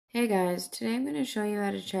Hey guys, today I'm going to show you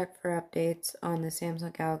how to check for updates on the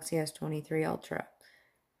Samsung Galaxy S23 Ultra.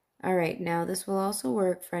 Alright, now this will also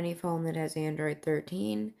work for any phone that has Android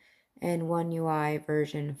 13 and One UI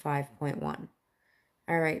version 5.1.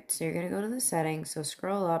 Alright, so you're going to go to the settings, so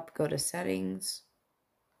scroll up, go to settings,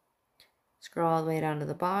 scroll all the way down to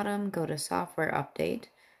the bottom, go to software update,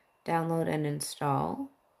 download and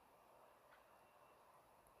install,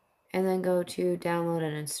 and then go to download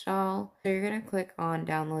and install. So you're going to click on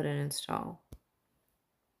download and install.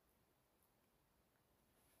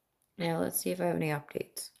 Now let's see if I have any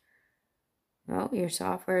updates. Well, your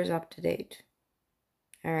software is up to date.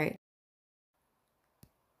 Alright.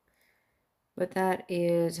 But that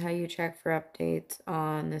is how you check for updates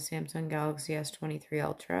on the Samsung Galaxy S23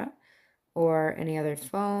 Ultra or any other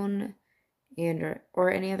phone,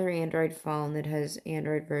 or any other Android phone that has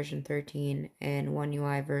Android version 13 and One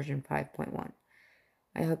UI version 5.1.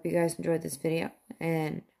 I hope you guys enjoyed this video,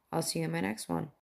 and I'll see you in my next one.